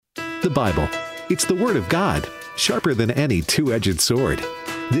The Bible. It's the Word of God, sharper than any two-edged sword.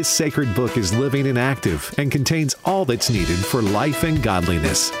 This sacred book is living and active and contains all that's needed for life and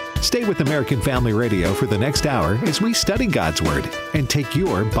godliness. Stay with American Family Radio for the next hour as we study God's Word and take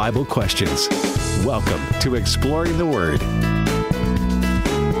your Bible questions. Welcome to Exploring the Word.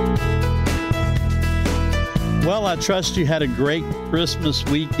 Well, I trust you had a great Christmas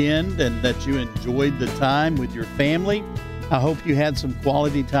weekend and that you enjoyed the time with your family. I hope you had some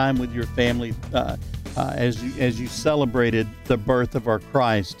quality time with your family as you celebrated the birth of our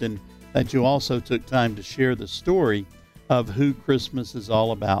Christ, and that you also took time to share the story of who Christmas is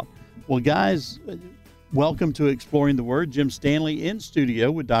all about. Well, guys, welcome to Exploring the Word. Jim Stanley in studio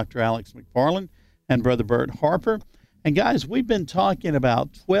with Dr. Alex McFarland and Brother Bert Harper. And guys, we've been talking about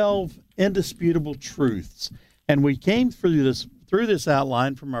 12 indisputable truths, and we came through this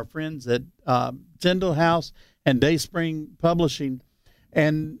outline from our friends at Tyndall House and Dayspring Publishing,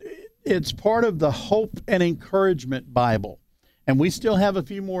 and it's part of the Hope and Encouragement Bible. And we still have a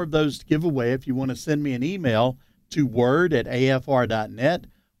few more of those to give away. If you want to send me an email to word@afr.net,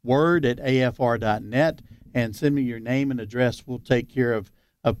 word@afr.net, and send me your name and address, we'll take care of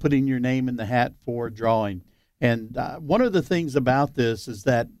putting your name in the hat for drawing. And one of the things about this is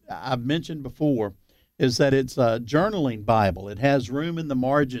that I've mentioned before is that it's a journaling Bible. It has room in the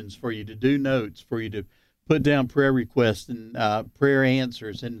margins for you to do notes, for you to put down prayer requests and prayer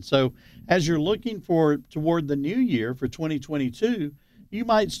answers. And so as you're looking toward the new year for 2022, you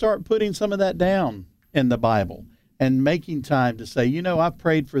might start putting some of that down in the Bible and making time to say, I've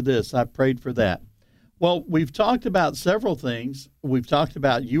prayed for this, I've prayed for that. Well, we've talked about several things. We've talked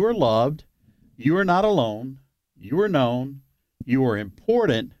about you are loved, you are not alone, you are known, you are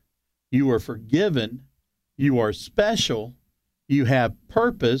important, you are forgiven, you are special, you have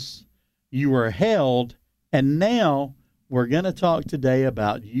purpose, you are held, and now we're going to talk today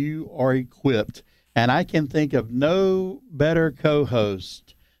about you are equipped. And I can think of no better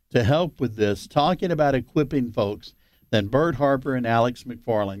co-host to help with this, talking about equipping folks, than Bert Harper and Alex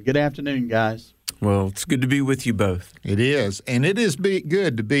McFarland. Good afternoon, guys. Well, it's good to be with you both. It is. And it is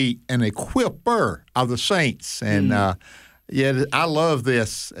good to be an equipper of the saints. And I love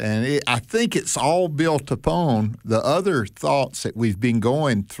this. And I think it's all built upon the other thoughts that we've been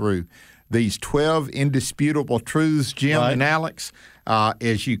going through. These 12 indisputable truths, Jim right. and Alex,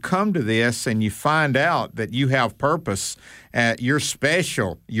 as you come to this and you find out that you have purpose, you're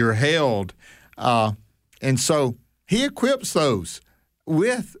special, you're held. And so he equips those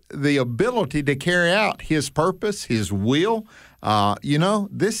with the ability to carry out his purpose, his will.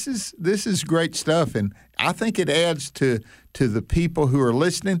 This is great stuff, and I think it adds to the people who are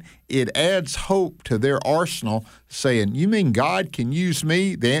listening. It adds hope to their arsenal, saying, "You mean God can use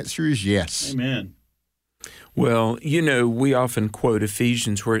me?" The answer is yes. Amen. Well, we often quote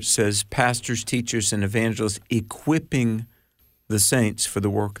Ephesians where it says, "Pastors, teachers, and evangelists equipping the saints for the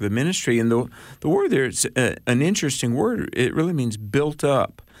work of the ministry." And the word there is an interesting word. It really means built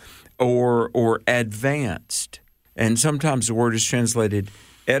up or advanced. And sometimes the word is translated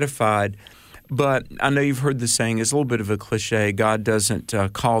edified. But I know you've heard the saying, it's a little bit of a cliche, God doesn't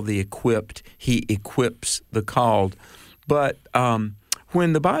call the equipped, he equips the called. But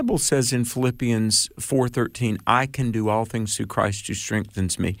when the Bible says in Philippians 4:13, I can do all things through Christ who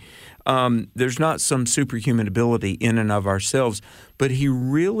strengthens me, there's not some superhuman ability in and of ourselves, but he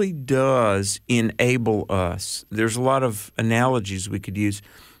really does enable us. There's a lot of analogies we could use.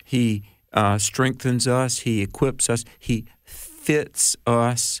 He strengthens us, he equips us, he fits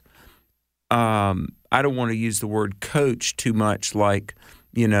us. I don't want to use the word coach too much, like,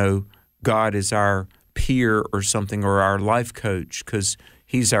 God is our peer or something, or our life coach, because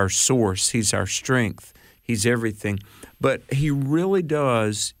he's our source, he's our strength, he's everything. But he really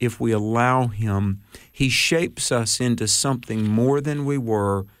does, if we allow him, he shapes us into something more than we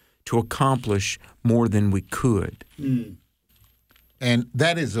were to accomplish more than we could. Mm. And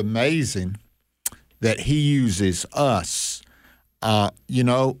that is amazing that he uses us.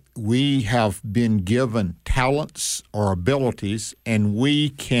 We have been given talents or abilities, and we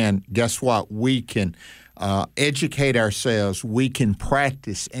can, guess what? We can educate ourselves. We can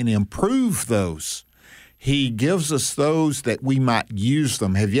practice and improve those. He gives us those that we might use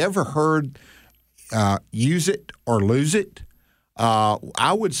them. Have you ever heard use it or lose it?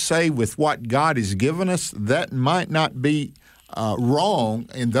 I would say with what God has given us, that might not be wrong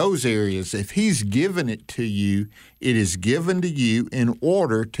in those areas. If he's given it to you, it is given to you in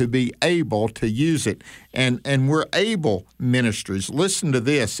order to be able to use it. And we're able ministers. Listen to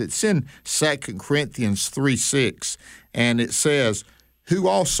this. It's in 2 Corinthians 3:6, and it says, who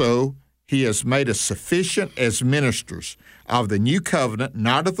also He has made us sufficient as ministers of the new covenant,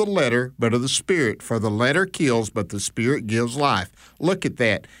 not of the letter, but of the Spirit. For the letter kills, but the Spirit gives life. Look at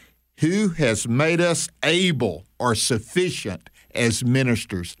that. Who has made us able or sufficient as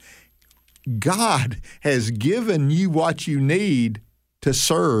ministers? God has given you what you need to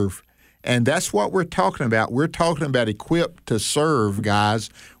serve. And that's what we're talking about. We're talking about equipped to serve, guys.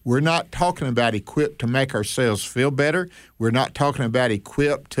 We're not talking about equipped to make ourselves feel better. We're not talking about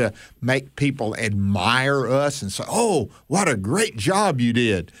equipped to make people admire us and say, oh, what a great job you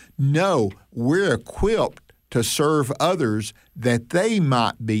did. No, we're equipped to serve others that they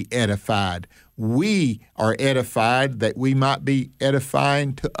might be edified. We are edified that we might be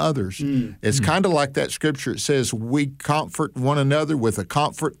edifying to others. It's kind of like that scripture. It says, we comfort one another with the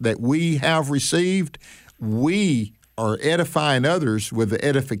comfort that we have received. We are edifying others with the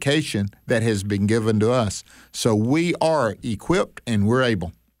edification that has been given to us. So we are equipped and we're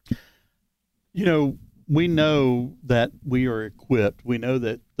able. You know, we know that we are equipped. We know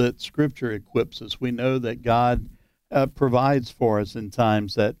that Scripture equips us. We know that God provides for us in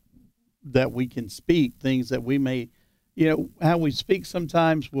times that we can speak things that we may, you know, how we speak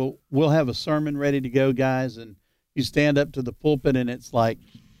sometimes. We'll have a sermon ready to go, guys, and you stand up to the pulpit and it's like,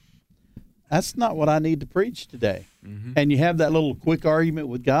 that's not what I need to preach today. Mm-hmm. And you have that little quick argument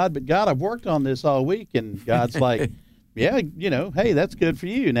with God, but God, I've worked on this all week, and God's like, yeah, you know, hey, that's good for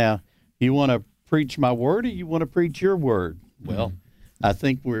you. Now, you want to preach my word or you want to preach your word? Well, I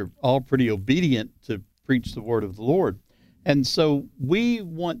think we're all pretty obedient to preach the word of the Lord. And so we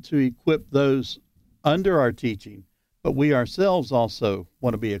want to equip those under our teaching, but we ourselves also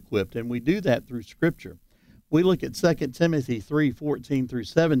want to be equipped, and we do that through Scripture. We look at 2 Timothy 3:14 through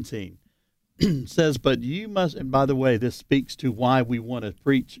 17. It says, but you must, and by the way, this speaks to why we want to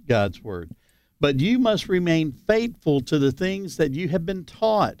preach God's word, but you must remain faithful to the things that you have been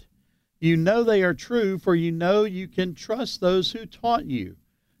taught. You know they are true, for you know you can trust those who taught you.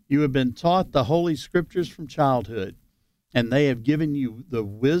 You have been taught the Holy Scriptures from childhood, and they have given you the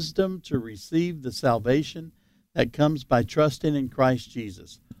wisdom to receive the salvation that comes by trusting in Christ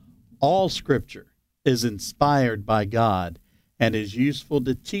Jesus. All Scripture is inspired by God and is useful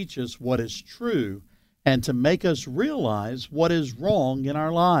to teach us what is true and to make us realize what is wrong in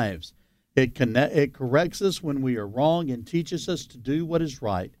our lives. It corrects us when we are wrong and teaches us to do what is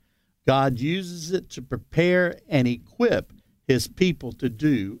right. God uses it to prepare and equip His people to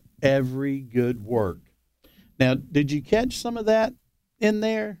do every good work. Now, did you catch some of that in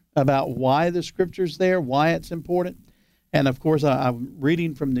there about why the Scripture's there, why it's important? And, of course, I'm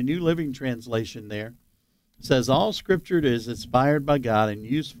reading from the New Living Translation there. It says, all Scripture is inspired by God and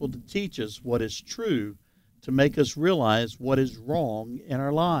useful to teach us what is true, to make us realize what is wrong in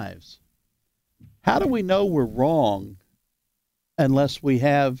our lives. How do we know we're wrong unless we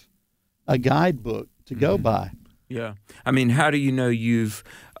have a guidebook to go by? Yeah. I mean, how do you know you've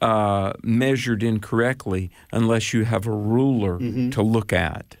measured incorrectly unless you have a ruler to look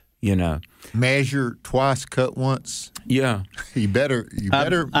at, you know? Measure twice, cut once. Yeah. You better.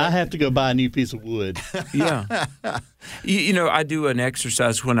 I have to go buy a new piece of wood. Yeah. You know, I do an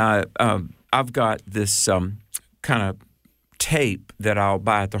exercise when I've got this kind of tape that I'll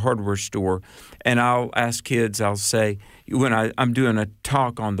buy at the hardware store, and I'll ask kids, I'll say, when I'm doing a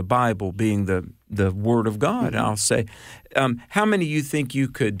talk on the Bible being the Word of God, and I'll say, how many of you think you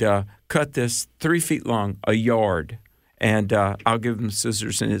could cut this 3 feet long, a yard? And I'll give them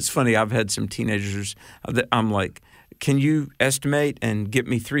scissors. And it's funny, I've had some teenagers that I'm like, can you estimate and get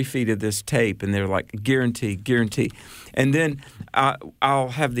me 3 feet of this tape? And they're like, guarantee. And then I'll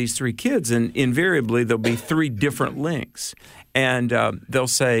have these 3 kids, and invariably there'll be 3 different lengths. And they'll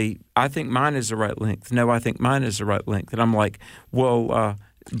say, I think mine is the right length. No, I think mine is the right length. And I'm like, well,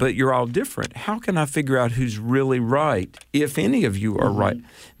 but you're all different. How can I figure out who's really right, if any of you are right?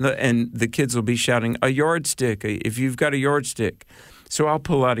 And the kids will be shouting, a yardstick, if you've got a yardstick. So I'll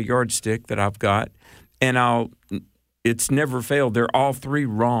pull out a yardstick that I've got, and it's never failed. They're all 3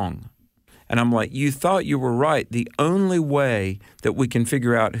 wrong. And I'm like, you thought you were right. The only way that we can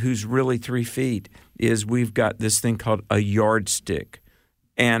figure out who's really 3 feet is we've got this thing called a yardstick.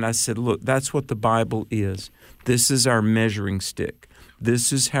 And I said, look, that's what the Bible is. This is our measuring stick.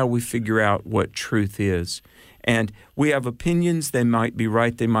 This is how we figure out what truth is. And we have opinions. They might be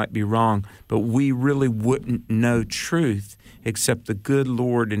right, they might be wrong, but we really wouldn't know truth except the good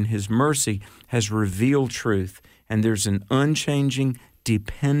Lord in His mercy has revealed truth. And there's an unchanging,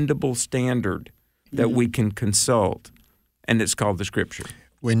 dependable standard that we can consult, and it's called the Scripture.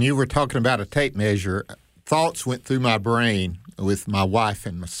 When you were talking about a tape measure, thoughts went through my brain with my wife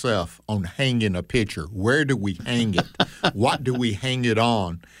and myself on hanging a picture. Where do we hang it? What do we hang it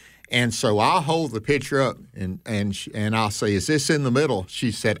on? And so I'll hold the picture up and I'll say, is this in the middle?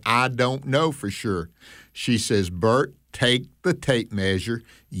 She said, I don't know for sure. She says, Bert, take the tape measure,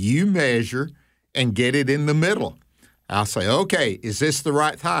 you measure, and get it in the middle. I'll say, okay, is this the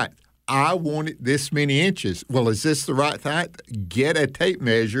right height? I want it this many inches. Well, is this the right height? Get a tape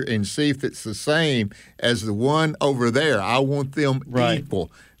measure and see if it's the same as the one over there. I want them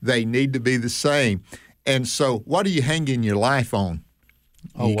equal. They need to be the same. And so what are you hanging your life on?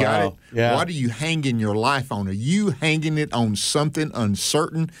 You got it? Yeah. What are you hanging your life on? Are you hanging it on something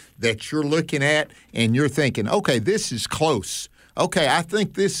uncertain that you're looking at and you're thinking, okay, this is close. Okay, I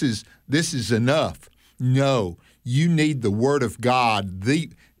think this is enough. No, you need the Word of God.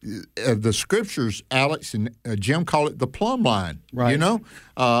 The Scriptures, Alex and Jim call it the plumb line. Right. You know,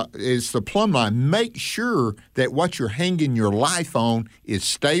 it's the plumb line. Make sure that what you're hanging your life on is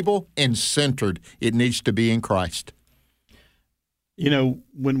stable and centered. It needs to be in Christ. You know,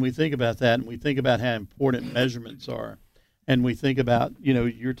 when we think about that and we think about how important measurements are, and we think about,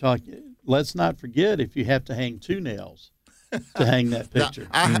 you're talking, let's not forget if you have to hang 2 nails to hang that picture.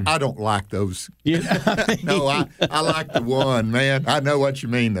 I don't like those. No, I like the one, man. I know what you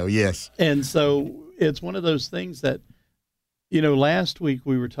mean, though, yes. And so it's one of those things that, last week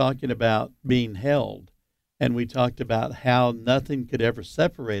we were talking about being held, and we talked about how nothing could ever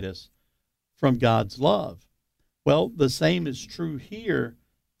separate us from God's love. Well, the same is true here,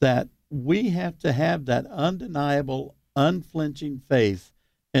 that we have to have that undeniable, unflinching faith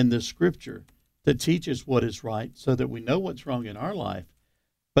in the Scripture to teach us what is right so that we know what's wrong in our life,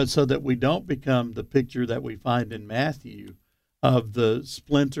 but so that we don't become the picture that we find in Matthew of the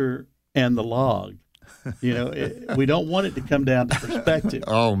splinter and the log. We don't want it to come down to perspective.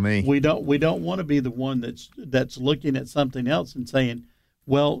 Oh, me. We don't want to be the one that's looking at something else and saying,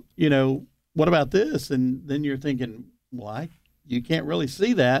 well, what about this? And then you're thinking, well, you can't really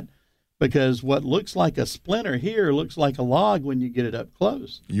see that because what looks like a splinter here looks like a log when you get it up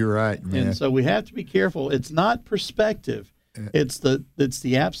close. You're right, man. And so we have to be careful. It's not perspective. It's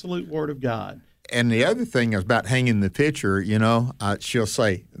the absolute Word of God. And the other thing about hanging the picture, she'll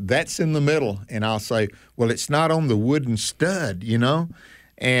say, that's in the middle. And I'll say, well, it's not on the wooden stud,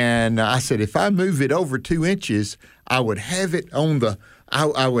 And I said, if I move it over 2 inches, I would have it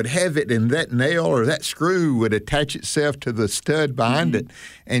I would have it, and that nail or that screw would attach itself to the stud behind it.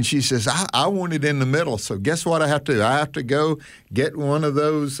 And she says, I want it in the middle. So guess what I have to do? I have to go get one of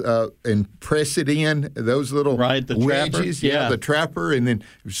those and press it in, those little the wedges. Trapper. Yeah, the trapper, and then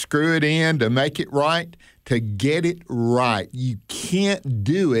screw it in to make it right. To get it right. You can't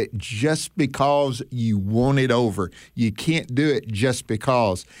do it just because you want it over. You can't do it just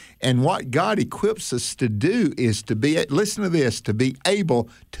because. And what God equips us to do is to be, listen to this, to be able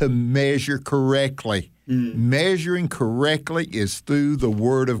to measure correctly. Measuring correctly is through the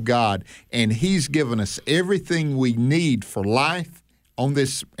Word of God. And He's given us everything we need for life on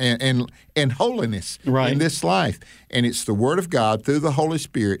this and holiness in this life. And it's the Word of God through the Holy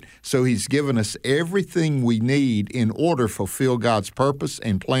Spirit. So He's given us everything we need in order to fulfill God's purpose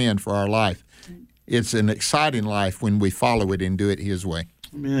and plan for our life. It's an exciting life when we follow it and do it His way.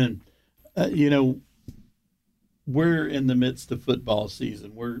 Amen. We're in the midst of football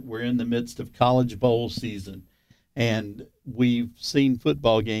season. We're in the midst of college bowl season. And we've seen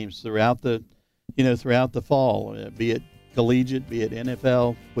football games throughout the fall, be it collegiate, be it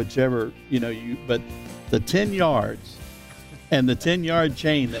NFL, whichever, but the 10 yards and the 10-yard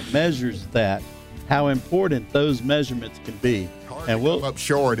chain that measures that, how important those measurements can be. And we'll come up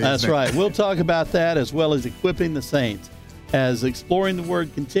short, that's right. We'll talk about that as well as equipping the saints as Exploring the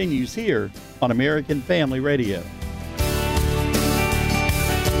Word continues here on American Family Radio.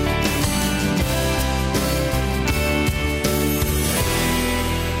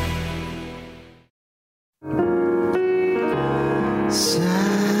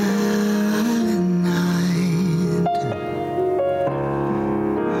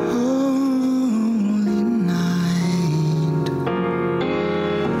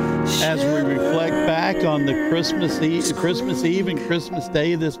 On the Christmas Eve and Christmas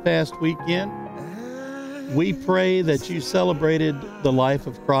Day this past weekend, we pray that you celebrated the life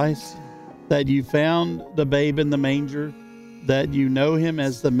of Christ, that you found the babe in the manger, that you know Him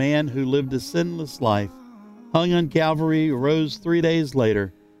as the man who lived a sinless life, hung on Calvary, rose 3 days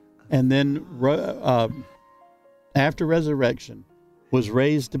later, and then after resurrection was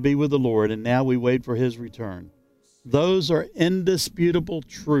raised to be with the Lord, and now we wait for His return. Those are indisputable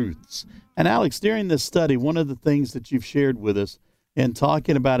truths. And Alex, during this study, one of the things that you've shared with us in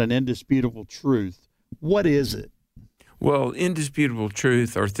talking about an indisputable truth, what is it? Well, indisputable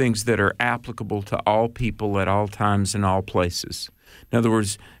truth are things that are applicable to all people at all times and all places. In other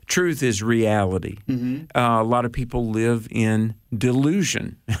words, truth is reality. A lot of people live in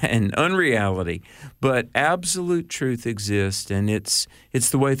delusion and unreality, but absolute truth exists, and it's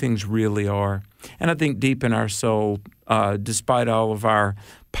the way things really are. And I think deep in our soul, despite all of our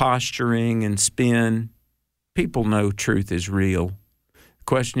posturing and spin, people know truth is real. The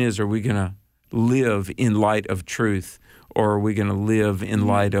question is, are we going to live in light of truth, or are we going to live in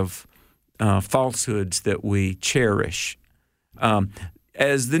light of falsehoods that we cherish?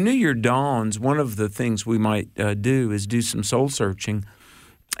 As the new year dawns, one of the things we might do is do some soul searching.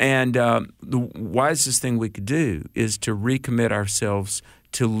 And the wisest thing we could do is to recommit ourselves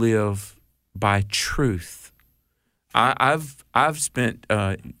to live by truth. I've spent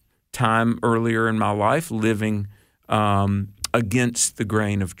time earlier in my life living against the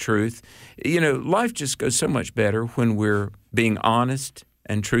grain of truth. Life just goes so much better when we're being honest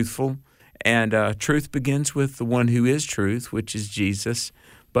and truthful. And truth begins with the one who is truth, which is Jesus.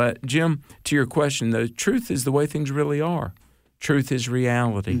 But, Jim, to your question, though, truth is the way things really are. Truth is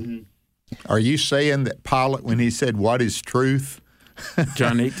reality. Are you saying that Pilate, when he said, "What is truth?"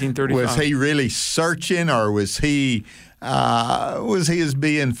 John 18:35. Was he really searching, or was he as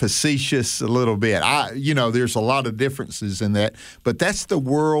being facetious a little bit? There's a lot of differences in that, but that's the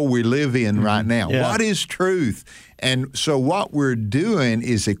world we live in right now. Yeah. What is truth? And so what we're doing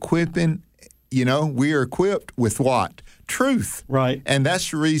is equipping. We are equipped with what? Truth. Right. And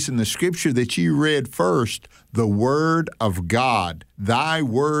that's the reason the scripture that you read first, the word of God, thy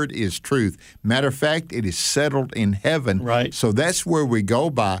word is truth. Matter of fact, it is settled in heaven. Right. So that's where we go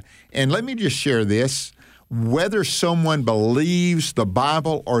by. And let me just share this. Whether someone believes the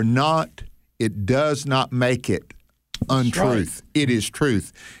Bible or not, it does not make it untruth. Right. It is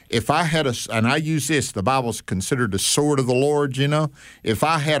truth. If I had and I use this, the Bible's considered the sword of the Lord, If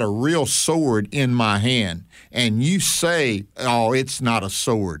I had a real sword in my hand and you say, "Oh, it's not a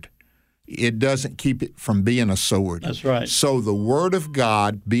sword," it doesn't keep it from being a sword. That's right. So the Word of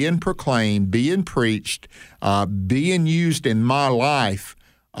God being proclaimed, being preached, being used in my life,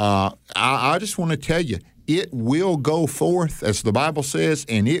 I just want to tell you, it will go forth, as the Bible says,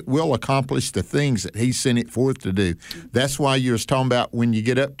 and it will accomplish the things that He sent it forth to do. That's why you was talking about when you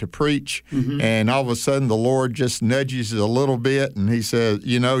get up to preach, and all of a sudden the Lord just nudges you a little bit, and He says,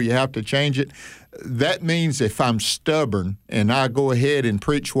 you have to change it. That means if I'm stubborn and I go ahead and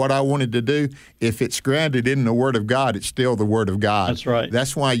preach what I wanted to do, if it's grounded in the Word of God, it's still the Word of God. That's right.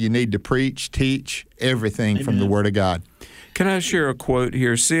 That's why you need to preach, teach everything from the Word of God. Can I share a quote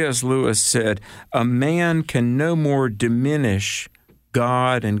here? C.S. Lewis said, "A man can no more diminish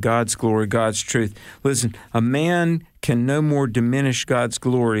God and God's glory, God's truth." Listen, a man can no more diminish God's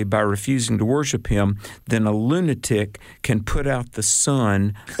glory by refusing to worship Him than a lunatic can put out the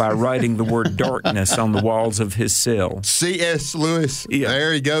sun by writing the word darkness on the walls of his cell. C.S. Lewis,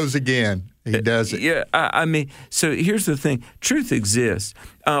 There he goes again. He does it. Yeah, I mean, so here's the thing. Truth exists.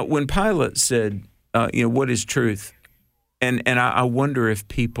 When Pilate said, what is truth? And I wonder if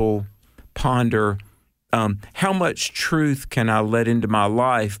people ponder, how much truth can I let into my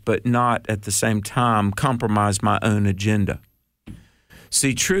life but not at the same time compromise my own agenda?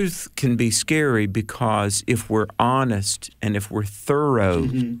 See, truth can be scary because if we're honest and if we're thorough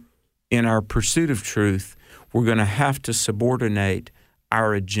in our pursuit of truth, we're going to have to subordinate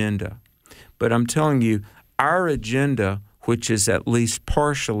our agenda. But I'm telling you, our agenda, which is at least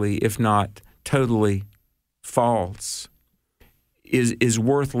partially, if not totally false, is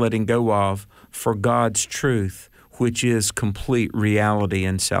worth letting go of for God's truth, which is complete reality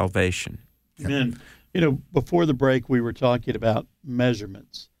and salvation. Amen. Before the break, we were talking about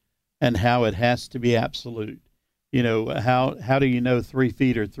measurements and how it has to be absolute. How do you know 3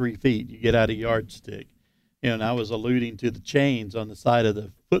 feet or 3 feet? You get out a yardstick. And I was alluding to the chains on the side of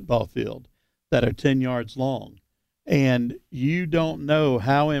the football field that are 10 yards long. And you don't know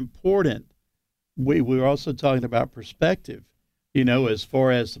how important. We were also talking about perspective. As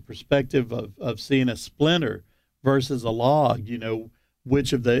far as the perspective of seeing a splinter versus a log,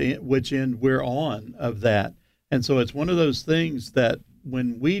 which end we're on of that. And so it's one of those things that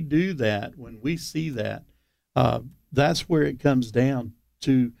when we do that, when we see that, that's where it comes down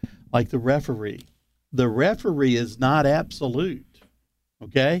to, like the referee. The referee is not absolute,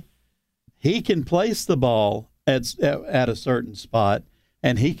 okay? He can place the ball at a certain spot,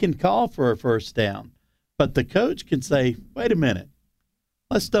 and he can call for a first down. But the coach can say, wait a minute,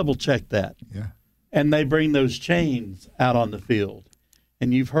 let's double check that. Yeah. And they bring those chains out on the field.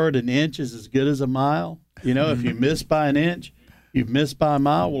 And you've heard an inch is as good as a mile. If you miss by an inch, you've missed by a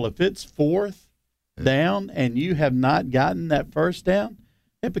mile. Well, if it's fourth down and you have not gotten that first down,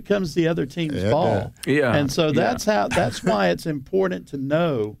 it becomes the other team's ball. Yeah. And so that's why it's important to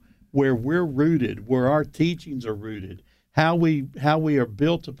know where we're rooted, where our teachings are rooted, how we are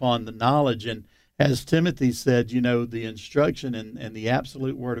built upon the knowledge. And as Timothy said, the instruction and the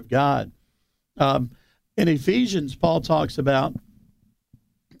absolute Word of God. In Ephesians, Paul talks about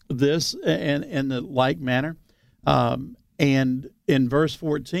this in the like manner. And in verse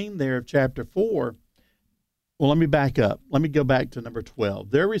 14 there of chapter 4, well, let me back up. Let me go back to number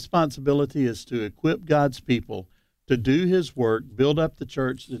 12. Their responsibility is to equip God's people to do his work, build up the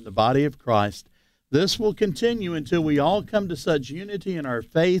church in the body of Christ. This will continue until we all come to such unity in our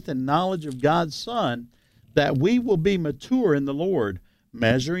faith and knowledge of God's Son that we will be mature in the Lord,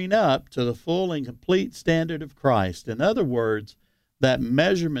 measuring up to the full and complete standard of Christ. In other words, that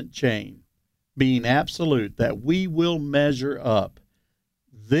measurement chain being absolute, that we will measure up.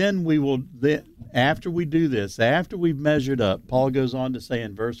 Then after we do this, after we've measured up, Paul goes on to say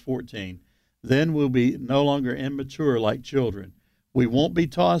in verse 14, then we'll be no longer immature like children. We won't be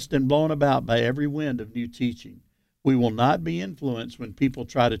tossed and blown about by every wind of new teaching. We will not be influenced when people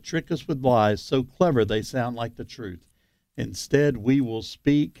try to trick us with lies so clever they sound like the truth. Instead, we will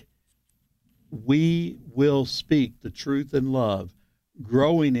speak the truth in love,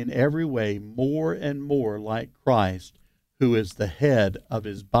 growing in every way more and more like Christ, who is the head of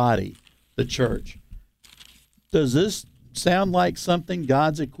his body, the church. Does this sound like something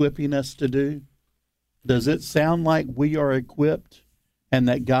God's equipping us to do? Does it sound like we are equipped and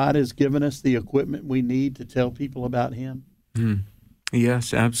that God has given us the equipment we need to tell people about him?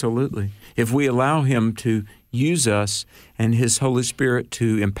 Yes, absolutely. If we allow him to use us and his Holy Spirit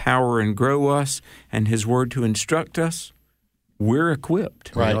to empower and grow us and his word to instruct us, we're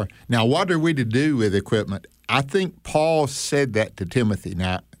equipped. Right. Now, what are we to do with equipment? I think Paul said that to Timothy.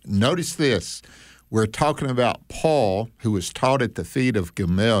 Now, notice this. We're talking about Paul, who was taught at the feet of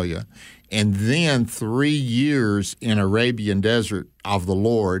Gamaliel, and then 3 years in Arabian desert of the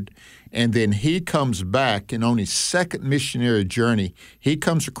Lord. And then he comes back, and on his second missionary journey, he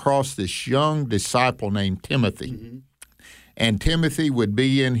comes across this young disciple named Timothy. Mm-hmm. And Timothy would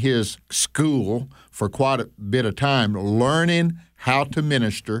be in his school for quite a bit of time, learning how to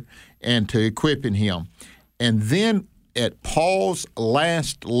minister and to equipping him. And then at Paul's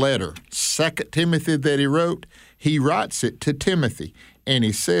last letter, 2 Timothy that he wrote, he writes it to Timothy. And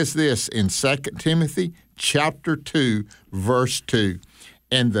he says this in 2 Timothy chapter 2, verse 2.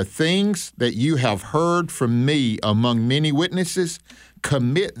 And the things that you have heard from me among many witnesses,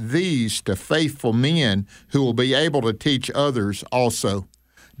 commit these to faithful men who will be able to teach others also.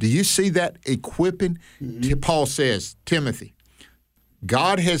 Do you see that equipping? Mm-hmm. Paul says, Timothy,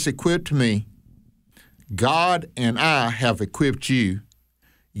 God has equipped me. God and I have equipped you.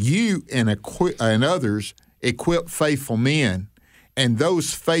 You and others equip faithful men. And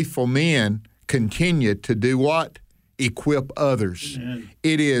those faithful men continue to do what? Equip others. Amen.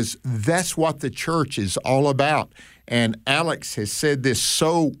 That's what the church is all about. And Alex has said this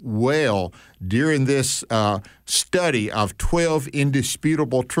so well during this study of 12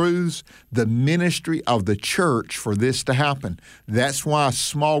 indisputable truths, the ministry of the church for this to happen. That's why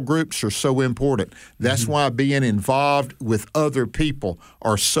small groups are so important. That's why being involved with other people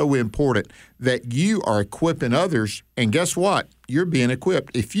are so important, that you are equipping others. And guess what? You're being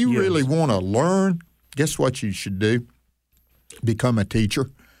equipped. If you really want to learn, guess what you should do? Become a teacher.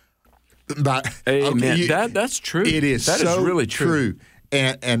 Amen. That's true. It is. That is really true.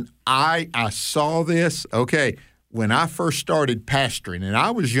 And I saw this. Okay, when I first started pastoring, and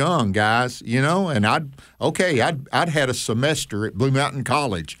I was young, guys, and I'd had a semester at Blue Mountain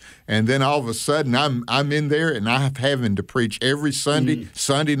College, and then all of a sudden I'm in there and I'm having to preach every Sunday,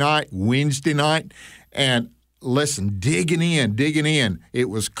 Sunday night, Wednesday night, and listen, digging in. It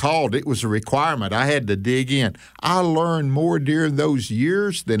was a requirement. I had to dig in. I learned more during those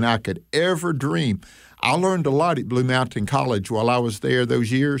years than I could ever dream. I learned a lot at Blue Mountain College while I was there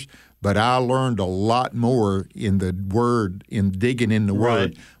those years, but I learned a lot more in the Word, in digging in the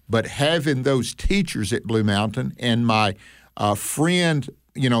Word. But having those teachers at Blue Mountain and my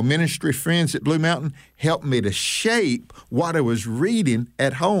ministry friends at Blue Mountain helped me to shape what I was reading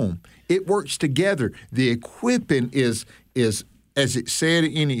at home. It works together. The equipping is as it said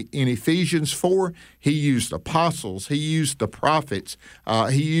in Ephesians 4, he used apostles, he used the prophets,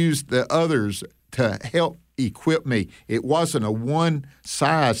 he used the others to help equip me. It wasn't a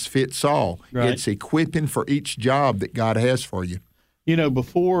one-size-fits-all. Right. It's equipping for each job that God has for you.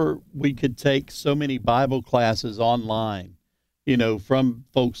 Before we could take so many Bible classes online, from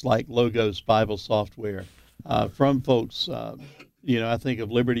folks like Logos Bible Software, from folks, I think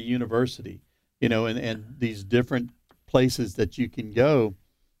of Liberty University, and these different places that you can go.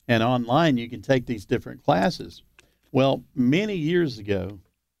 and online you can take these different classes. Well, many years ago,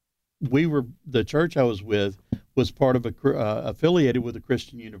 the church I was with was part of affiliated with a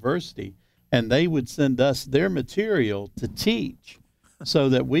Christian university, and they would send us their material to teach, so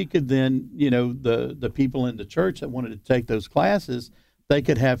that we could then, the people in the church that wanted to take those classes, they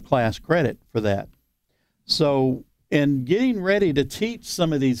could have class credit for that. So in getting ready to teach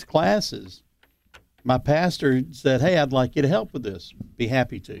some of these classes, my pastor said, "Hey, I'd like you to help with this. Be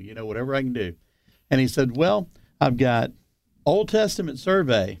happy to, whatever I can do." And he said, "Well, I've got Old Testament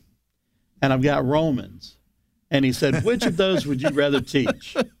survey and I've got Romans." And he said, "Which of those would you rather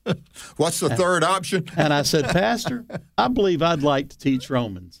teach?" What's the third option? And I said, "Pastor, I believe I'd like to teach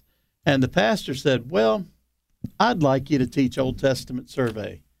Romans." And the pastor said, "Well, I'd like you to teach Old Testament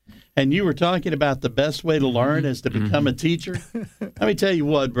survey. And you were talking about the best way to learn is to become a teacher. Let me tell you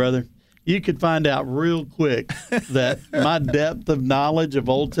what, brother, you could find out real quick that my depth of knowledge of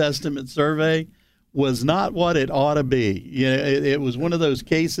Old Testament survey was not what it ought to be. It was one of those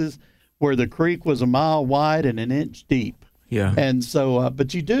cases where the creek was a mile wide and an inch deep. Yeah. And so,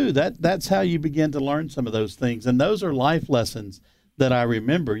 but you do that's how you begin to learn some of those things. And those are life lessons that I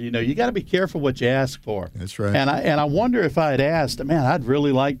remember. You got to be careful what you ask for. That's right. And I wonder if I had asked, man, I'd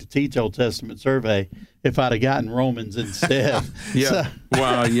really like to teach Old Testament survey, if I'd have gotten Romans instead. Yeah.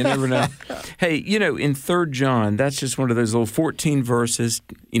 Wow, you never know. Hey, in 3 John, that's just one of those little 14 verses.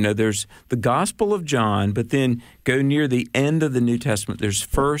 There's the Gospel of John, but then go near the end of the New Testament. There's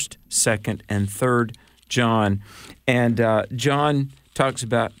 1st, 2nd, and 3rd John. And John talks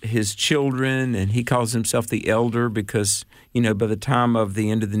about his children, and he calls himself the elder because, by the time of the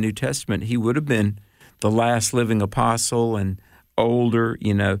end of the New Testament, he would have been the last living apostle and older,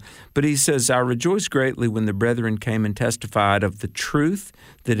 But he says, "I rejoice greatly when the brethren came and testified of the truth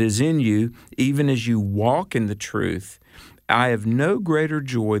that is in you, even as you walk in the truth. I have no greater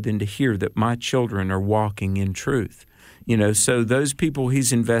joy than to hear that my children are walking in truth." So those people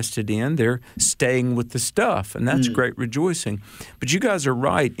he's invested in, they're staying with the stuff, and that's great rejoicing. But you guys are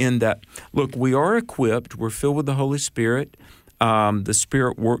right in that, look, we are equipped. We're filled with the Holy Spirit. The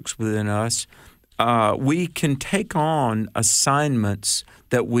Spirit works within us. We can take on assignments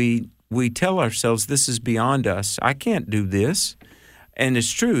that we tell ourselves, this is beyond us. I can't do this. And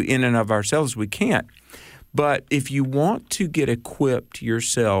it's true, in and of ourselves, we can't. But if you want to get equipped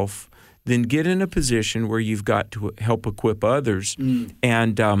yourself, then get in a position where you've got to help equip others.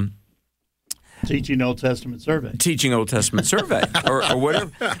 And teaching Old Testament survey. Teaching Old Testament survey or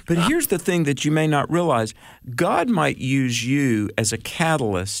whatever. But here's the thing that you may not realize. God might use you as a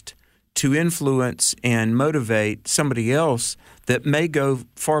catalyst to influence and motivate somebody else that may go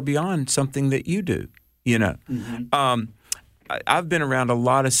far beyond something that you do, I've been around a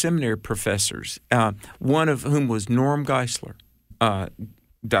lot of seminary professors, one of whom was Norm Geisler.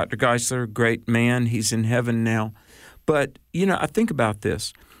 Dr. Geisler, great man. He's in heaven now. But, I think about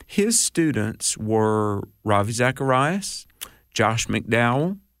this. His students were Ravi Zacharias, Josh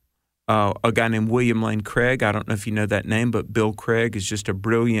McDowell, a guy named William Lane Craig. I don't know if you know that name, but Bill Craig is just a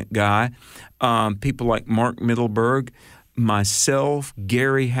brilliant guy. People like Mark Mittelberg, myself,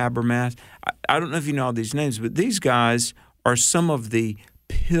 Gary Habermas. I don't know if you know all these names, but these guys are some of the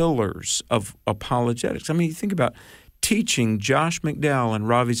pillars of apologetics. I mean, you think about teaching Josh McDowell and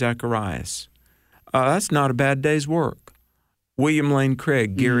Ravi Zacharias. That's not a bad day's work. William Lane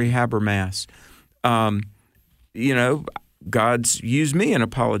Craig, Gary Habermas. God's used me in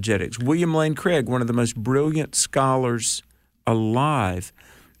apologetics. William Lane Craig, one of the most brilliant scholars alive.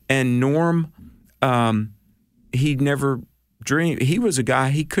 And Norm, he never dreamed. He was a guy,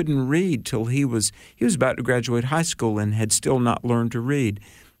 he couldn't read till he was about to graduate high school and had still not learned to read.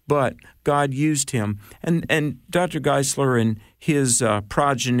 But God used him. And Dr. Geisler and his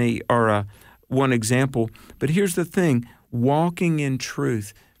progeny are one example. But here's the thing, walking in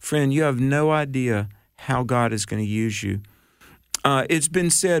truth. Friend, you have no idea how God is going to use you. It's been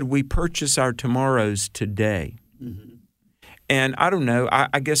said we purchase our tomorrows today. Mm-hmm. And I don't know,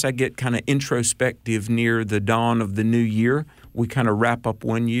 I guess I get kind of introspective near the dawn of the new year. We kind of wrap up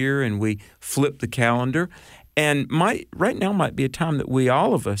one year and we flip the calendar. And right now might be a time that we,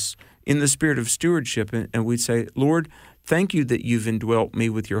 all of us, in the spirit of stewardship, and we'd say, Lord, thank you that you've indwelt me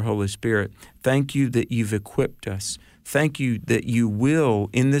with your Holy Spirit. Thank you that you've equipped us. Thank you that you will,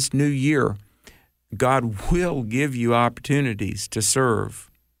 in this new year, God will give you opportunities to serve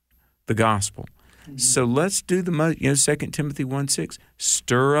the gospel. Mm-hmm. So let's do the most, 2 Timothy 1:6,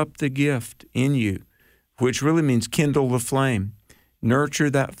 stir up the gift in you, which really means kindle the flame. Nurture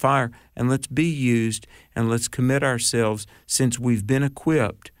that fire, and let's be used, and let's commit ourselves. Since we've been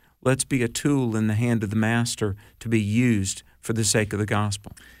equipped, let's be a tool in the hand of the Master to be used for the sake of the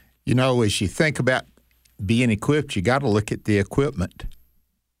gospel. You know, as you think about being equipped, you got to look at the equipment,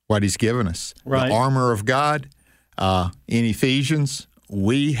 what He's given us. Right. The armor of God. In Ephesians,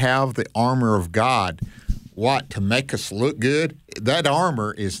 we have the armor of God. What? To make us look good? That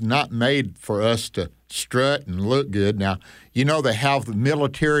armor is not made for us to strut and look good. Now, you know they have the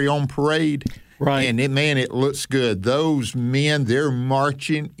military on parade. Right. And it looks good. Those men, they're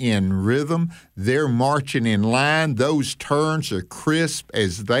marching in rhythm. They're marching in line. Those turns are crisp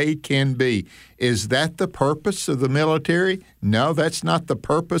as they can be. Is that the purpose of the military? No, that's not the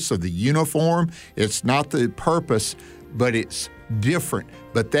purpose of the uniform. It's not the purpose, but it's different.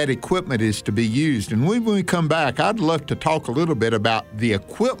 But that equipment is to be used. And when we come back, I'd love to talk a little bit about the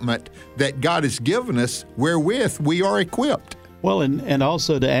equipment that God has given us wherewith we are equipped. Well, and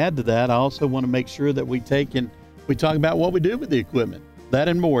also to add to that, I also want to make sure that we talk about what we do with the equipment. That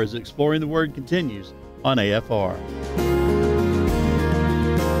and more as Exploring the Word continues on AFR.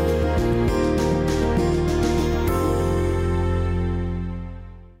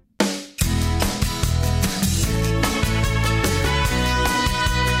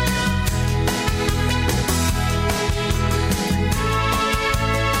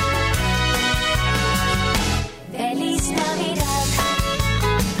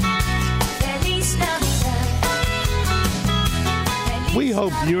 We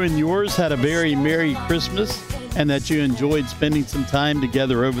hope you and yours had a very Merry Christmas and that you enjoyed spending some time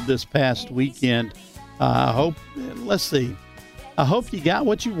together over this past weekend. I hope you got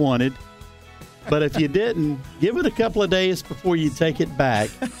what you wanted, but if you didn't, give it a couple of days before you take it back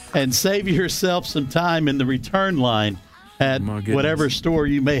and save yourself some time in the return line at whatever store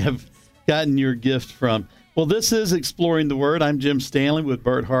you may have gotten your gift from. Well, this is Exploring the Word. I'm Jim Stanley with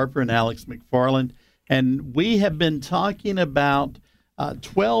Bert Harper and Alex McFarland, and we have been talking about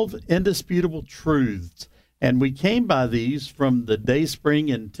 12 indisputable truths, and we came by these from the Dayspring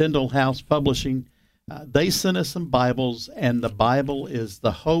and Tyndall House Publishing. They sent us some Bibles, and the Bible is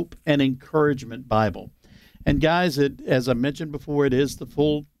the Hope and Encouragement Bible. And guys, as I mentioned before, it is the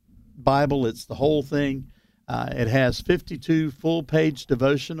full Bible. It's the whole thing. It has 52 full-page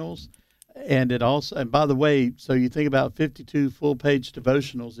devotionals, and it also, and by the way, so you think about 52 full-page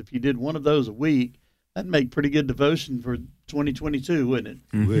devotionals. If you did one of those a week, that'd make pretty good devotion for 2022, wouldn't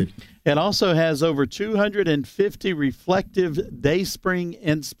it? Mm-hmm. It also has over 250 reflective Dayspring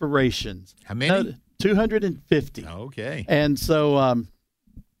inspirations. How many? 250. Okay. And so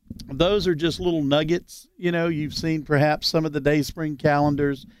those are just little nuggets. You know, you've seen perhaps some of the Dayspring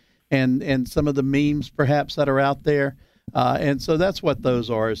calendars and some of the memes perhaps that are out there. And so that's what those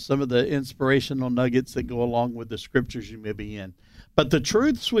are, is some of the inspirational nuggets that go along with the scriptures you may be in. But the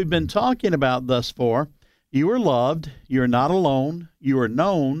truths we've been talking about thus far: you are loved, you are not alone, you are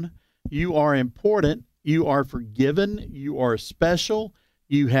known, you are important, you are forgiven, you are special,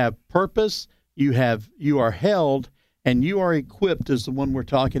 you have purpose, you are held, and you are equipped is the one we're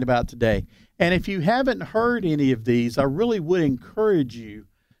talking about today. And if you haven't heard any of these, I really would encourage you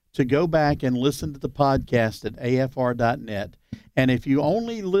to go back and listen to the podcast at afr.net. And if you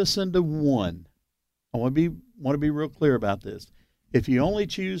only listen to one, I want to be real clear about this. If you only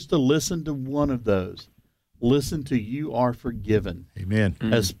choose to listen to one of those, listen to You Are Forgiven. Amen.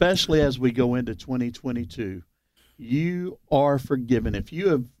 Mm-hmm. Especially as we go into 2022. You are forgiven. If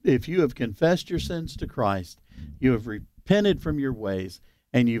you have confessed your sins to Christ, you have repented from your ways,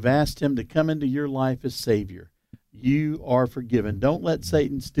 and you've asked Him to come into your life as Savior, you are forgiven. Don't let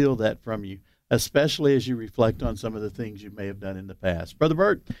Satan steal that from you, especially as you reflect on some of the things you may have done in the past. Brother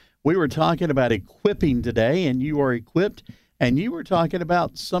Bert, we were talking about equipping today, and you are equipped, and you were talking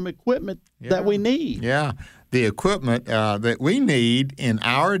about some equipment that we need. Yeah, the equipment that we need in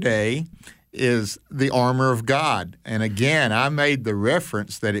our day is the armor of God. And again, I made the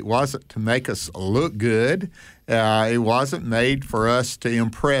reference that it wasn't to make us look good. It wasn't made for us to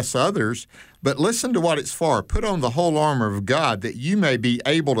impress others. But listen to what it's for. Put on the whole armor of God that you may be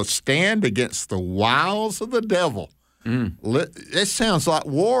able to stand against the wiles of the devil. It sounds like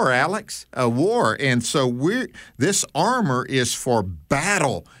war, Alex, a war. And so this armor is for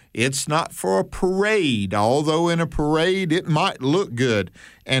battle. It's not for a parade, although in a parade it might look good.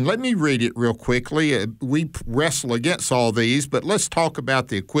 And let me read it real quickly. We wrestle against all these, but let's talk about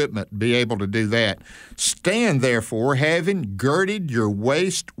the equipment, be able to do that. Stand, therefore, having girded your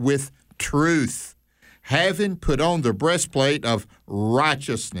waist with truth, having put on the breastplate of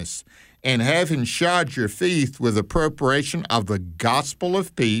righteousness, and having shod your feet with the preparation of the gospel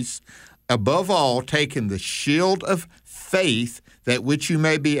of peace, above all, taking the shield of faith, that which you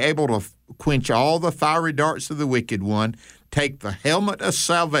may be able to quench all the fiery darts of the wicked one, take the helmet of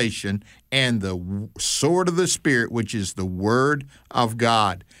salvation and the sword of the Spirit, which is the Word of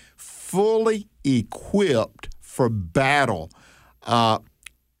God, fully equipped for battle.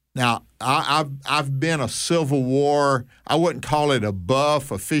 Now, I've been a Civil War, I wouldn't call it a buff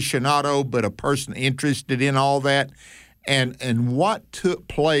aficionado, but a person interested in all that. And what took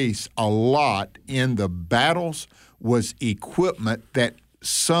place a lot in the battles was equipment that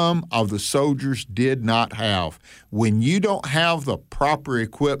some of the soldiers did not have. When you don't have the proper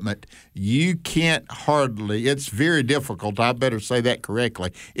equipment, you can't hardly, it's very difficult, I better say that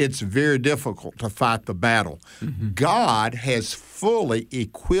correctly, it's very difficult to fight the battle. Mm-hmm. God has fully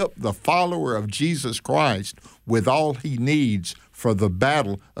equipped the follower of Jesus Christ with all he needs for the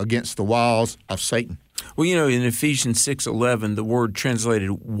battle against the wiles of Satan. Well, you know, in Ephesians 6:11, the word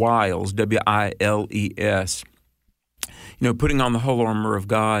translated wiles, W-I-L-E-S, you know, putting on the whole armor of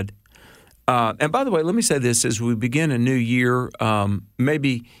God. And by the way, let me say this as we begin a new year,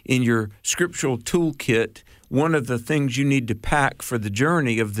 maybe in your scriptural toolkit, one of the things you need to pack for the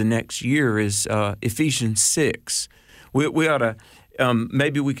journey of the next year is Ephesians 6. We ought to,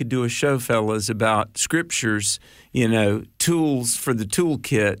 maybe we could do a show, fellas, about scriptures, you know, tools for the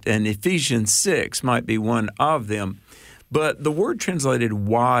toolkit, and Ephesians 6 might be one of them. But the word translated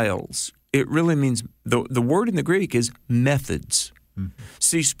wiles, it really means, the word in the Greek is methods. Mm-hmm.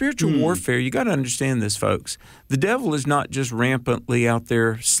 See, spiritual warfare, you got to understand this, folks. The devil is not just rampantly out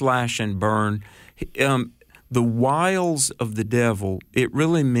there slash and burn. The wiles of the devil, it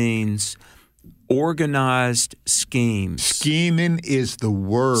really means organized schemes. Scheming is the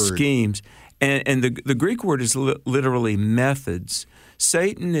word. Schemes. And the Greek word is literally methods.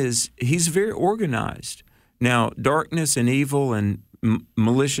 Satan he's very organized. Now, darkness and evil and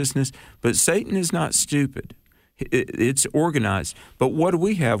maliciousness, but Satan is not stupid. It's organized. But what do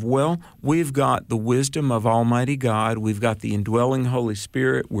we have? Well, we've got the wisdom of Almighty God. We've got the indwelling Holy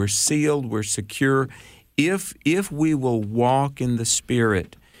Spirit. We're sealed. We're secure. If we will walk in the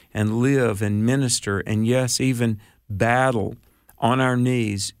Spirit and live and minister and, yes, even battle on our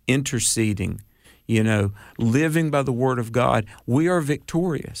knees, interceding, you know, living by the Word of God, we are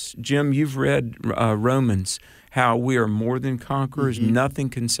victorious. Jim, you've read Romans, how we are more than conquerors. Mm-hmm. Nothing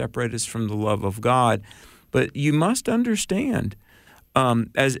can separate us from the love of God. But you must understand,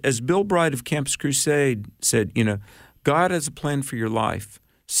 as Bill Bright of Campus Crusade said, you know, God has a plan for your life.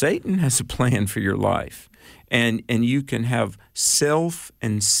 Satan has a plan for your life. And you can have self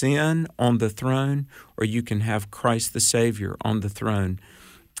and sin on the throne, or you can have Christ the Savior on the throne.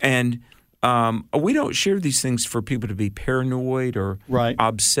 And we don't share these things for people to be paranoid or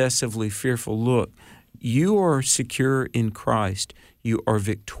obsessively fearful. Look, you are secure in Christ. You are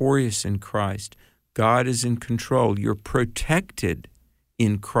victorious in Christ. God is in control. You're protected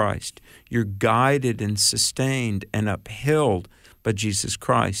in Christ. You're guided and sustained and upheld by Jesus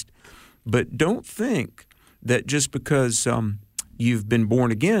Christ. But don't think that just because you've been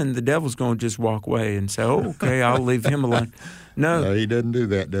born again, the devil's going to just walk away and say, oh, okay, I'll leave him alone. No, he doesn't do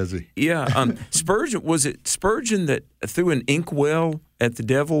that, does he? Yeah. Spurgeon, was it Spurgeon that threw an inkwell at the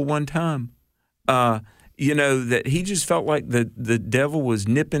devil one time? You know, that he just felt like the devil was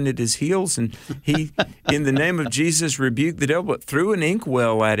nipping at his heels, and he, in the name of Jesus, rebuked the devil, but threw an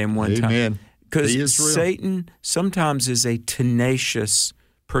inkwell at him one time. Because Satan sometimes is a tenacious,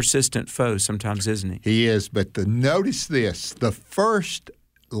 persistent foe, sometimes, isn't he? He is, but notice this. The first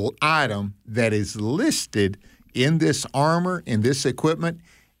item that is listed in this armor, in this equipment,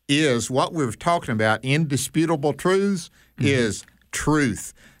 is what we were talking about, indisputable truths, is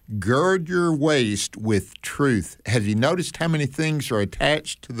truth. Gird your waist with truth. Have you noticed how many things are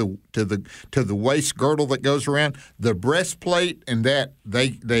attached to the waist girdle that goes around? The breastplate and that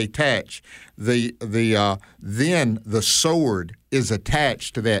they attach. Then the sword is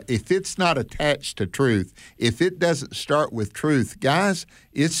attached to that. If it's not attached to truth, if it doesn't start with truth, guys,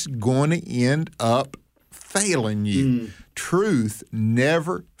 it's going to end up failing you. Truth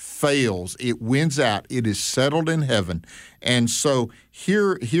never fails. It wins out. It is settled in heaven. And so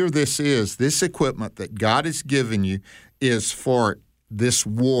here this equipment that God has given you is for this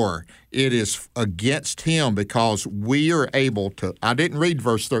war. It is against him because we are able to. I didn't read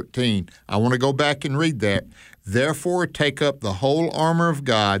verse 13. I want to go back and read that. Therefore, take up the whole armor of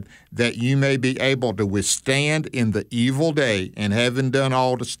God, that you may be able to withstand in the evil day, and having done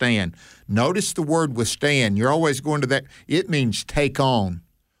all to stand. Notice the word withstand. You're always going to that. It means take on.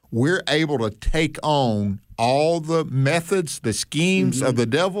 We're able to take on all the methods, the schemes of the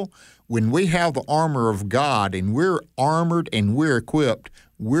devil. When we have the armor of God and we're armored and we're equipped,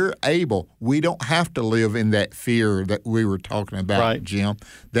 we're able. We don't have to live in that fear that we were talking about, Jim,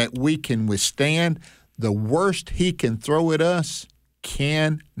 that we can withstand. the worst he can throw at us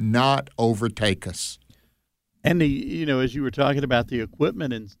cannot overtake us. And as you were talking about the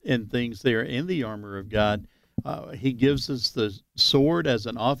equipment and things there in the armor of God, he gives us the sword as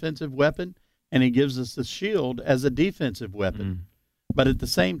an offensive weapon, and he gives us the shield as a defensive weapon. But at the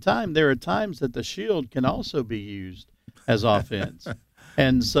same time, there are times that the shield can also be used as offense.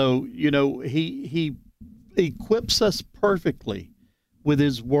 And so, he equips us perfectly with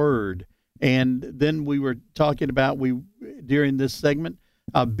his word. And then we were talking about, during this segment,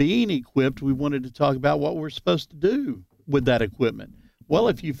 being equipped, we wanted to talk about what we're supposed to do with that equipment. Well,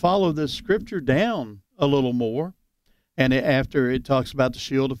 if you follow this scripture down a little more, and after it talks about the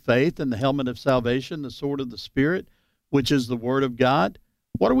shield of faith and the helmet of salvation, the sword of the Spirit, which is the word of God,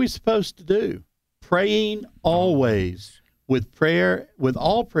 what are we supposed to do? Praying always with prayer, with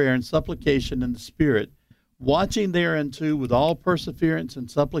all prayer and supplication in the Spirit, watching thereunto with all perseverance and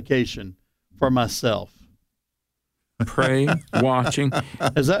supplication for myself. Pray, watching.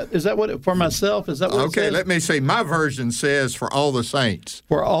 Is that what for myself? Is that what it says? Let me see. My version says for all the saints.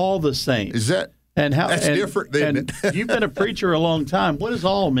 For all the saints. Is that? And how? That's different, isn't it? You've been a preacher a long time. What does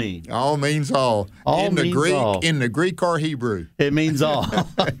all mean? All means all. All in the means Greek, all. In the Greek or Hebrew. It means all.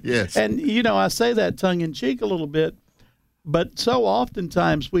 Yes. And I say that tongue in cheek a little bit, but so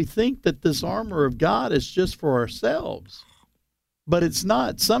oftentimes we think that this armor of God is just for ourselves, but it's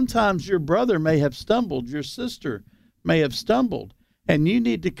not. Sometimes your brother may have stumbled, your sister may have stumbled, and you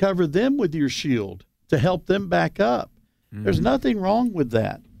need to cover them with your shield to help them back up. There's nothing wrong with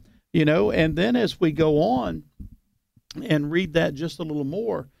that. And then as we go on and read that just a little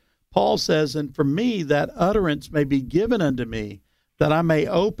more, Paul says, and for me that utterance may be given unto me, that I may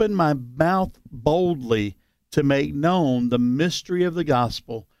open my mouth boldly to make known the mystery of the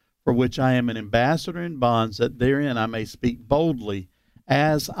gospel, for which I am an ambassador in bonds, that therein I may speak boldly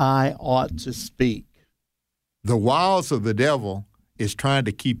as I ought to speak. The wiles of the devil is trying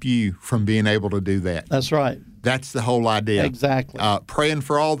to keep you from being able to do that. That's right. That's the whole idea. Exactly. Praying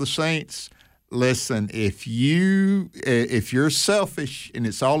for all the saints. Listen, if you're selfish and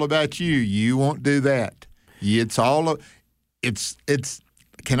it's all about you, you won't do that.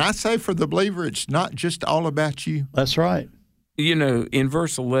 Can I say for the believer, it's not just all about you? That's right. In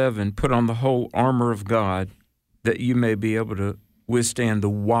verse 11, put on the whole armor of God that you may be able to withstand the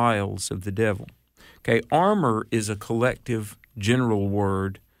wiles of the devil. Okay, armor is a collective general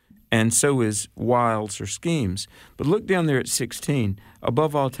word, and so is wiles or schemes. But look down there at 16.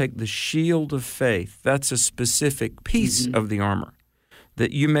 Above all, take the shield of faith. That's a specific piece of the armor,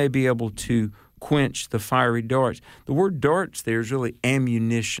 that you may be able to quench the fiery darts. The word darts there is really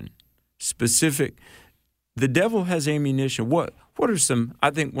ammunition, specific. The devil has ammunition. What are some,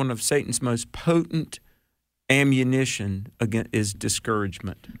 I think one of Satan's most potent ammunition is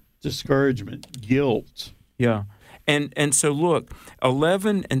discouragement. Discouragement, guilt. Yeah. And so look,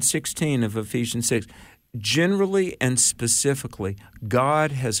 11 and 16 of Ephesians 6, generally and specifically,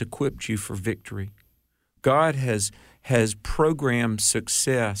 God has equipped you for victory. God has programmed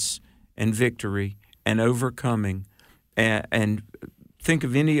success and victory and overcoming. And think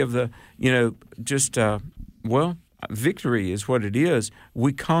of any of the, victory is what it is.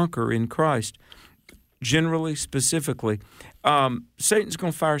 We conquer in Christ. Generally, specifically, Satan's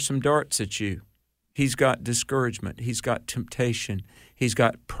going to fire some darts at you. He's got discouragement. He's got temptation. He's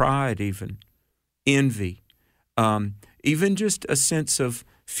got pride even, envy, even just a sense of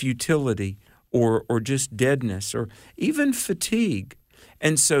futility or just deadness or even fatigue.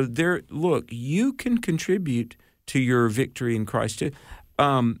 And so you can contribute to your victory in Christ.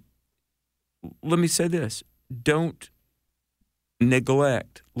 Let me say this. Don't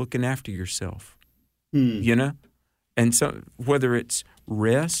neglect looking after yourself, And so whether it's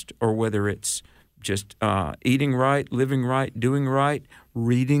rest or whether it's just eating right, living right, doing right,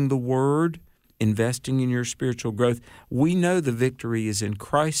 reading the Word, investing in your spiritual growth, we know the victory is in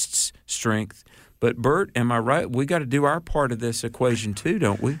Christ's strength. But Bert, am I right? We got to do our part of this equation too,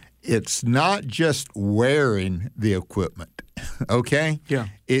 don't we? It's not just wearing the equipment, okay? Yeah.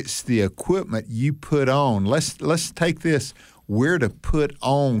 It's the equipment you put on. Let's take this. We're to put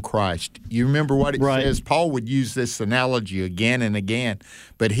on Christ. You remember what it says? Paul would use this analogy again and again,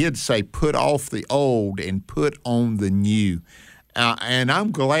 but he'd say, put off the old and put on the new. And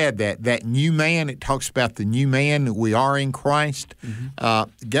I'm glad that new man, it talks about the new man that we are in Christ.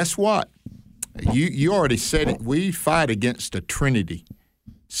 Mm-hmm. Guess what? You already said it. We fight against a trinity: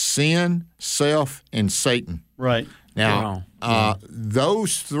 sin, self, and Satan. Right. Now,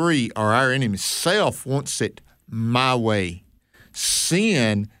 those three are our enemies. Self wants it my way.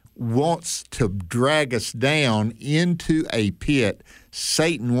 Sin wants to drag us down into a pit.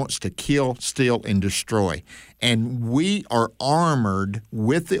 Satan wants to kill, steal, and destroy. And we are armored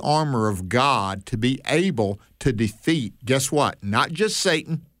with the armor of God to be able to defeat, guess what? Not just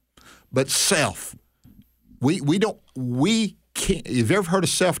Satan, but self. We can't. Have you ever heard of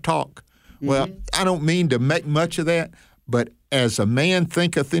self-talk? Mm-hmm. Well, I don't mean to make much of that, but as a man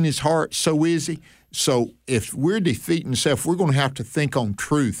thinketh in his heart, so is he. So if we're defeating self, we're going to have to think on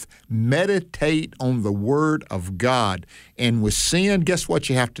truth, meditate on the Word of God. And with sin, guess what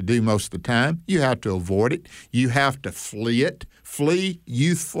you have to do most of the time? You have to avoid it. You have to flee it. Flee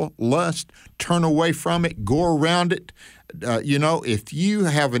youthful lust. Turn away from it. Go around it. If you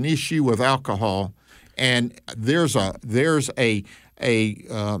have an issue with alcohol and there's a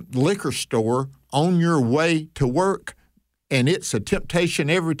liquor store on your way to work, and it's a temptation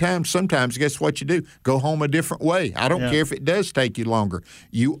every time, sometimes guess what you do? Go home a different way. I don't care if it does take you longer.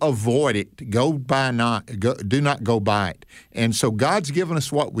 You avoid it. Do not go by it. And so God's given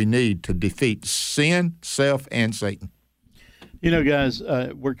us what we need to defeat sin, self, and Satan. Guys,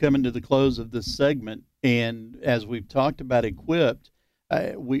 we're coming to the close of this segment, and as we've talked about equipped,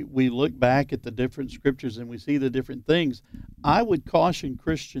 we look back at the different scriptures and we see the different things. I would caution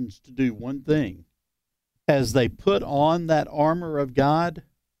Christians to do one thing. As they put on that armor of God,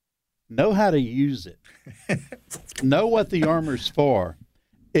 know how to use it. Know what the armor's for.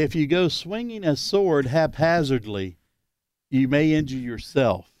 If you go swinging a sword haphazardly, you may injure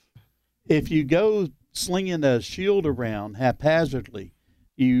yourself. If you go slinging a shield around haphazardly,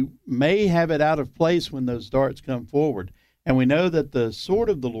 you may have it out of place when those darts come forward. And we know that the sword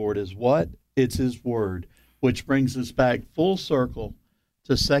of the Lord is what? It's His Word, which brings us back full circle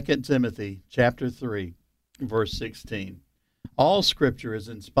to 2 Timothy chapter 3. Verse 16. All Scripture is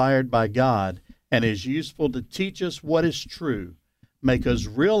inspired by God and is useful to teach us what is true, make us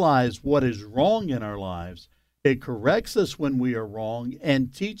realize what is wrong in our lives. It corrects us when we are wrong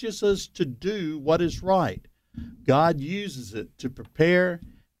and teaches us to do what is right. God uses it to prepare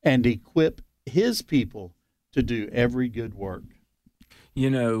and equip His people to do every good work.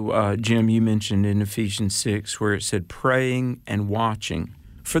 Jim, you mentioned in Ephesians 6 where it said praying and watching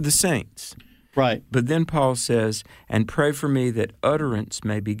for the saints. Right. But then Paul says, and pray for me that utterance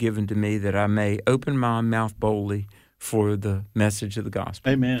may be given to me, that I may open my mouth boldly for the message of the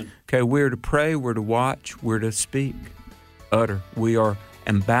gospel. Amen. Okay, we're to pray, we're to watch, we're to speak, utter. We are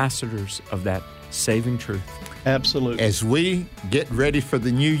ambassadors of that saving truth. Absolutely. As we get ready for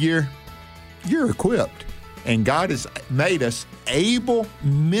the new year, you're equipped. And God has made us able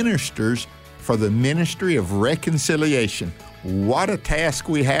ministers for the ministry of reconciliation. What a task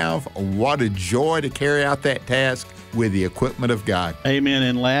we have. What a joy to carry out that task with the equipment of God. Amen.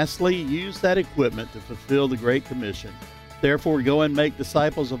 And lastly, use that equipment to fulfill the Great Commission. Therefore, go and make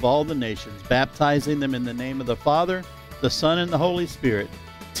disciples of all the nations, baptizing them in the name of the Father, the Son, and the Holy Spirit.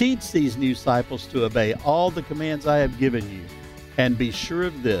 Teach these new disciples to obey all the commands I have given you. And be sure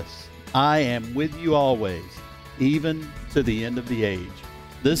of this, I am with you always, even to the end of the age.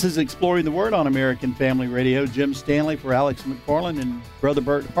 This is Exploring the Word on American Family Radio. Jim Stanley for Alex McFarland and Brother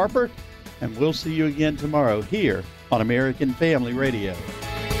Bert Harper. And we'll see you again tomorrow here on American Family Radio.